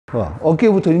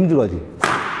어깨부터 힘 들어가지.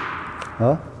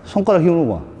 손가락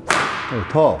힘으로 봐.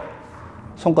 더.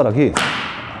 손가락 힘.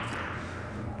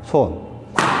 손.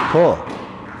 더.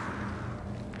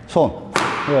 손.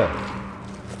 왜?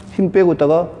 힘 빼고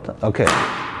있다가, 라켓.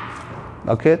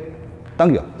 라켓.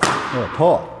 당겨.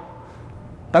 더.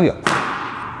 당겨.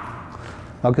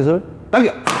 라켓을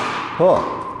당겨.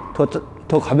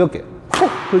 더 가볍게. 톡.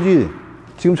 그러지.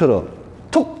 지금처럼.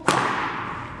 톡.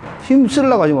 힘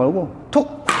쓰려고 하지 말고,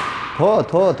 톡.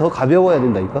 더 가벼워야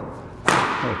된다니까.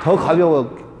 더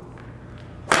가벼워.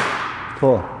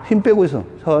 더 힘 빼고 있어.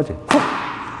 서하지. 톡.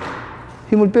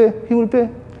 힘을 빼.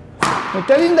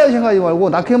 때린다 생각하지 말고,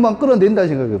 라켓만 끌어낸다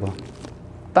생각해봐.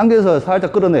 당겨서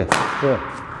살짝 끌어내.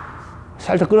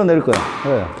 살짝 끌어낼 거야.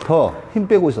 더 힘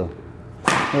빼고 있어.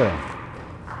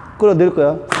 끌어낼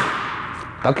거야.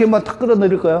 라켓만 탁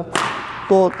끌어내릴 거야.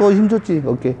 또 힘 줬지,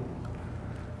 어깨.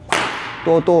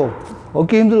 또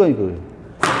어깨 힘 들어가니까 그래.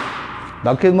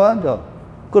 라켓만, 자,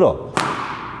 끌어.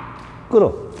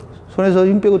 손에서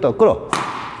힘 빼고 있다가 끌어.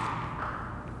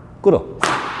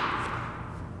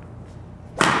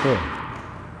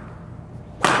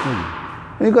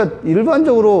 그러니까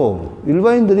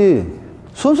일반인들이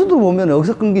선수들 보면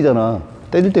여기서 끊기잖아.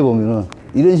 때릴 때 보면은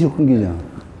이런 식으로 끊기잖아.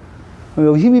 그럼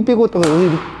여기 힘이 빼고 있다가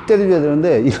여기 때려줘야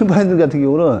되는데, 일반인들 같은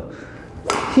경우는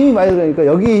힘이 많이 들어가니까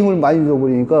여기에 힘을 많이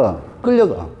줘버리니까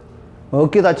끌려가.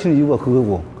 어깨 다치는 이유가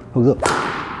그거고. 거기서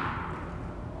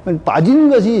빠지는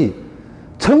것이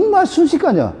정말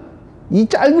순식간이야. 이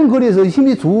짧은 거리에서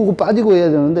힘이 두고 빠지고 해야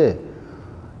되는데,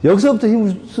 여기서부터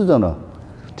힘을 쓰잖아.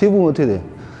 대부분 어떻게 돼?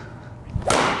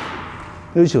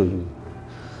 그렇죠.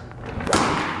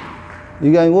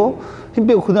 이게 아니고, 힘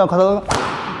빼고 그냥 가다가,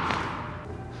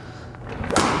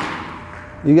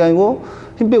 이게 아니고,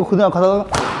 힘 빼고 그냥 가다가,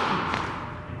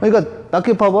 그러니까,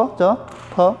 라켓 봐봐. 자,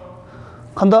 봐.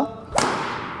 간다?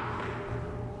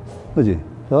 그지?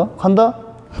 자, 간다?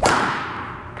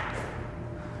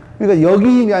 그러니까, 여기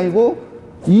힘이 아니고,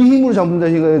 이 힘으로 잡는다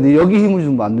생각해야 돼. 여기 힘을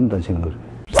주면 안 된다 생각을 해.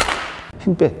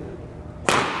 힘 빼.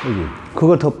 여기.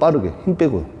 그걸 더 빠르게. 힘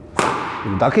빼고.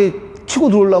 라켓 치고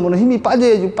들어오려면 힘이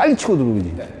빠져야지 빨리 치고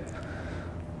들어오지.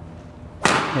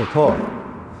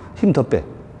 힘 더 빼.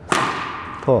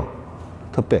 더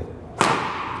빼.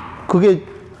 그게,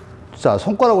 자,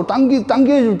 손가락으로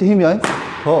당겨줄 때 힘이 아니?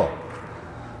 더.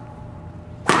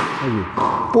 여기.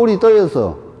 볼이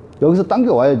떨어졌어. 여기서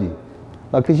당겨 와야지.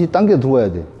 라켓이 당겨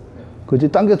들어와야 돼.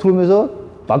 그렇지? 당겨 들어오면서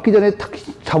맞기 전에 탁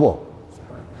잡어.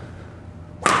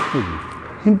 여기.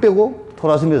 힘 빼고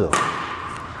돌아서면서.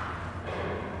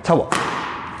 잡아.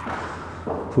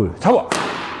 잡아.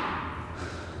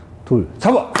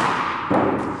 잡아.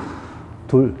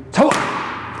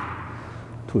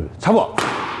 잡아.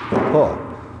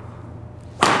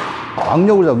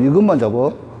 악력을 잡아. 이것만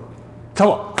잡아.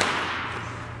 잡아.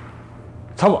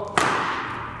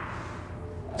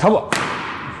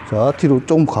 자, 뒤로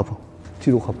조금 가봐.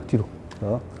 뒤로.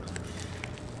 자.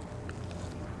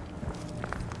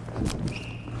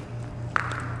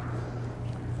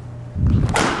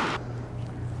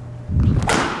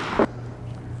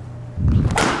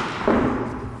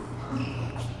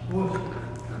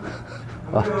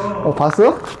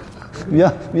 봤어?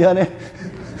 미안해.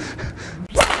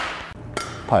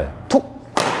 발, 툭!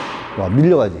 와,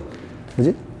 밀려가지.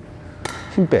 그지?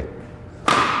 힘 빼.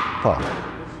 봐.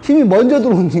 힘이 먼저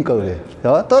들어오니까 그래.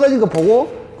 자, 떨어진 거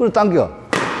보고, 끌어당겨.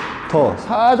 더,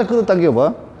 살짝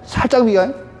끌어당겨봐. 살짝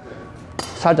미안.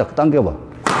 살짝 당겨봐.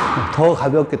 더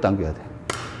가볍게 당겨야 돼.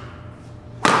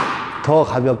 더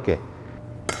가볍게.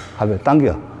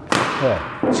 당겨. 네.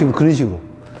 지금 그런 식으로.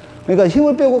 그러니까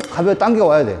힘을 빼고 가볍게 당겨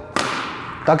와야 돼.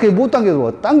 라켓 못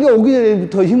당겨도 당겨 오기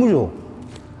전에부터 힘을 줘.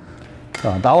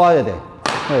 자, 나와야 돼.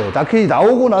 네, 라켓이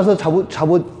나오고 나서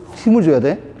힘을 줘야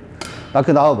돼.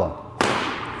 라켓 나와봐.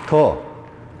 더.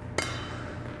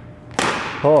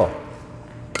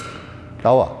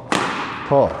 나와.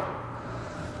 더.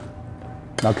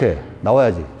 라켓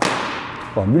나와야지.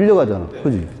 밀려가잖아.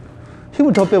 그지?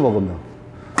 힘을 더 빼봐, 그러면.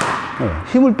 네,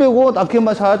 힘을 빼고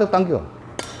라켓만 살짝 당겨.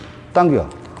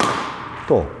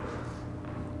 또.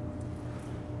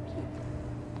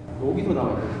 여기서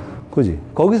나와야 돼. 그지?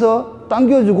 거기서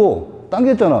당겨주고,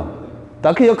 당겼잖아.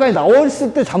 라켓 여기까지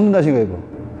나왔을 때 잡는다 생각해봐.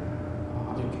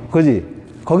 그지?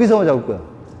 거기서만 잡을 거야.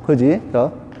 그지? 자,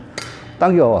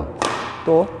 당겨와.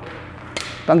 또,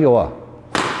 당겨와.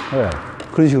 네.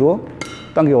 그런 식으로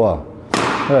당겨와.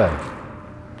 네.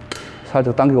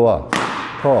 살짝 당겨와.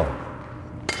 더.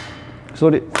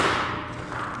 소리.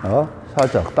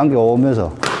 살짝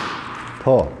당겨오면서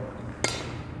더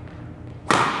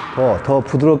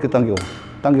부드럽게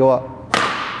당겨와.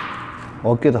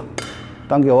 어깨다.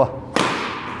 당겨와.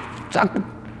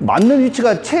 맞는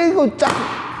위치가 최고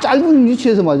짧은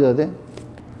위치에서 맞아야 돼.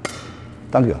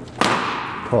 당겨.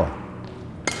 더.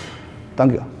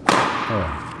 당겨.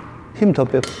 힘 더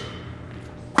빼고.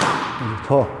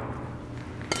 더.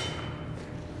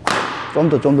 좀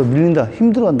더 밀린다.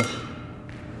 힘들어간다.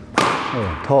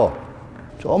 더.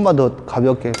 좀만 더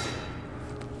가볍게.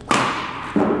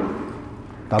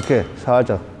 낮게,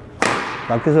 살짝.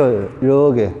 낮게서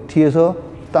이렇게 뒤에서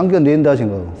당겨낸다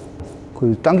생각하고.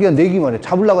 그 당겨내기만 해.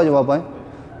 잡으려고 하지 마봐.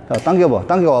 자, 당겨봐.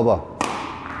 당겨와봐.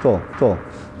 또.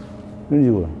 이런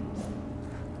식으로.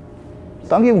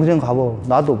 당기면 그냥 가봐.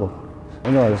 놔둬봐.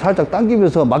 그냥 살짝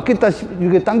당기면서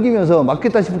이렇게 당기면서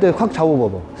맞겠다 싶을 때 확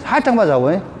잡아봐봐. 살짝만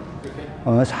잡아.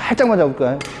 살짝만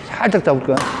잡을까? 살짝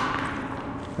잡을까?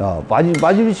 야,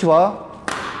 맞은 위치 봐.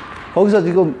 거기서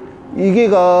지금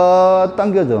이게가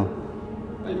당겨져.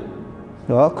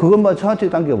 자, 그것만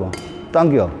천천히 당겨봐.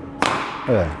 당겨.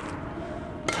 예.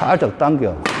 살짝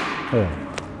당겨. 예.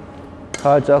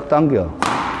 살짝 당겨.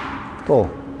 또,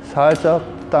 살짝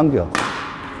당겨.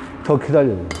 더 기다려.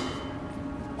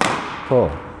 더.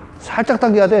 살짝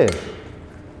당겨야 돼.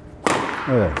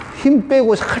 예. 힘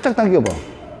빼고 살짝 당겨봐.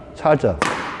 살짝.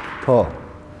 더.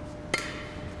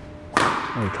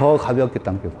 더 가볍게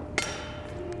당겨봐.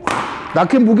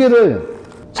 낙힌 무게를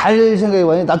잘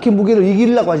생각해봐. 낙힌 무게를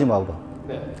이기려고 하지 마봐.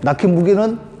 네. 낙힌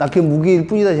무게는 낙힌 무게일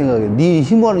뿐이다 생각해. 네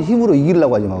힘으로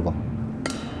이기려고 하지 마봐.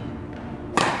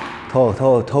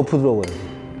 더 부드러워야 돼.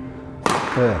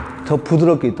 네, 더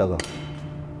부드럽게 있다가.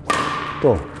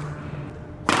 또.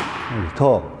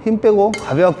 더 힘 빼고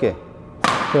가볍게.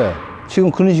 그래.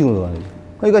 지금 그런 식으로 가야지.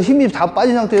 그러니까 힘이 다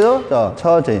빠진 상태에서, 자,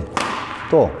 천천히.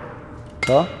 또.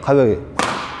 자, 가볍게.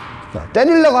 자,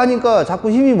 때리려고 하니까 자꾸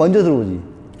힘이 먼저 들어오지.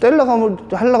 때리려고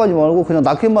하려고 하지 말고 그냥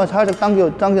낙힌만 살짝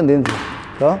당겨내는 거야.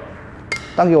 자,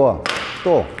 당겨와.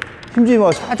 또, 힘주지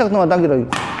말고 살짝만 당기라.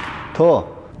 더,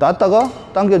 놨다가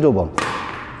당겨줘봐.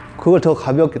 그걸 더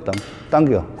가볍게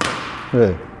당겨.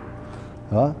 그래.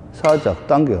 자, 살짝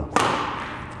당겨.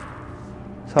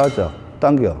 살짝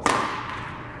당겨.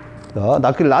 자,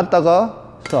 낫기를 놨다가,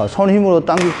 자, 손 힘으로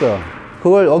당길 거야.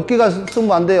 그걸 어깨가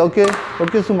쓰면 안 돼. 어깨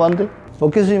쓰면 안 돼.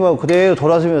 어깨 쓰지 말고 그대로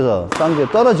돌아서면서 당겨.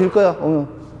 떨어질 거야.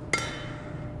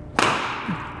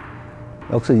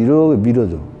 여기서 이렇게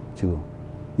밀어줘. 지금.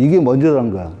 이게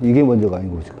먼저란 거야. 이게 먼저가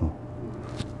아니고, 지금.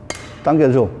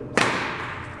 당겨줘.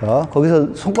 자,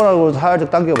 거기서 손가락으로 살짝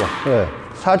당겨봐. 그래.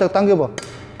 살짝 당겨봐.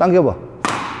 당겨봐.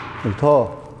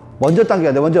 더. 먼저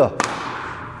당겨야 돼, 먼저.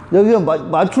 여기서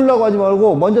맞추려고 하지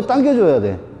말고 먼저 당겨줘야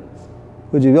돼.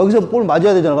 그지? 여기서 볼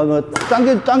맞아야 되잖아. 그러면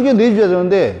당겨내줘야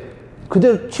되는데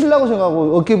그대로 치려고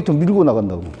생각하고 어깨부터 밀고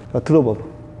나간다고. 자, 들어봐봐.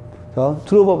 자,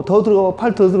 들어봐봐. 더 들어봐봐.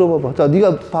 팔 더 들어봐봐. 자,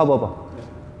 네가 봐봐봐.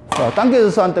 자,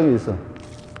 당겨졌어, 안 당겨졌어?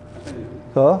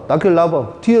 자, 낫기를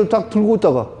놔봐. 뒤에 딱 들고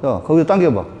있다가, 자, 거기서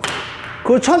당겨봐.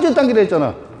 그걸 천천히 당기라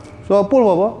했잖아. 자, 볼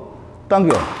봐봐.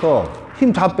 당겨. 더.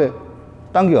 힘 다 빼.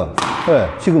 당겨. 네,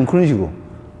 지금 그런 식으로.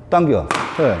 당겨.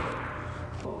 네.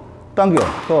 당겨.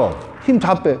 더. 힘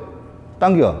다 빼.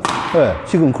 당겨. 네,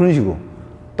 지금 그런 식으로.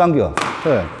 당겨.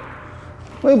 네.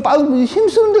 힘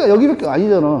쓰는 데가 여기밖에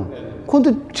아니잖아.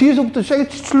 근데 뒤에서부터 세게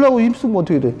치려고 힘 쓰면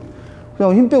어떻게 돼?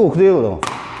 그냥 힘 빼고 그대로 나가.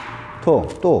 또.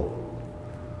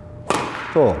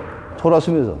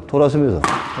 돌아서면서.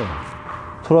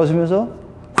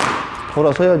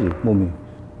 돌아서야지, 몸이.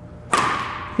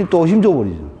 또 힘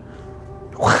줘버리지.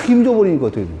 확 힘 줘버리니까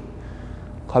어떻게 돼?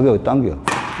 가볍게 당겨. 네.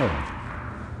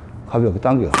 가볍게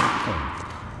당겨. 네.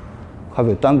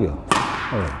 가볍게 당겨. 네.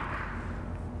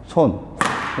 손.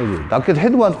 여기. 낮게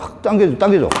헤드만 확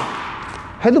당겨줘.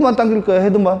 헤드만 당길 거야,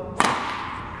 헤드만.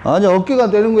 아니, 어깨가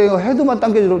내는 거야. 헤드만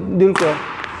낼 거야.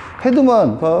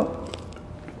 헤드만, 봐.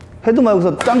 헤드만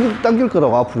여기서 당길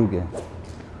거라고, 앞으로 이렇게.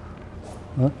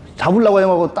 어? 잡으려고 하지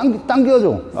말고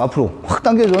당겨줘. 앞으로. 확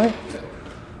당겨줘.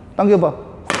 당겨봐.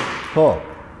 더.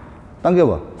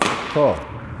 당겨봐. 더.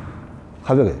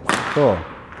 가볍게. 더.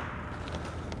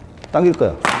 당길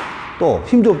거야. 또.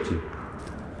 힘도 없지.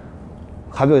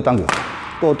 가볍게 당겨.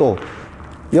 또.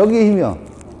 여기에 힘이야.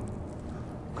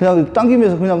 그냥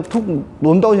당기면서 그냥 툭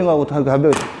논다고 생각하고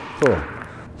가볍게. 또.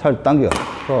 살 당겨.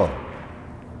 더.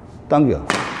 당겨.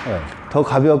 네. 더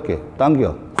가볍게.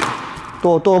 당겨.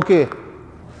 또 어깨.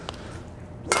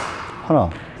 하나.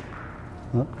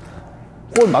 어?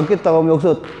 골 맞겠다고 하면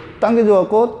여기서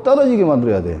당겨줘갖고 떨어지게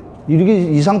만들어야 돼. 이렇게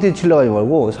이 상태에 치려고 하지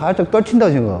말고 살짝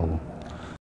떨친다고 생각하고.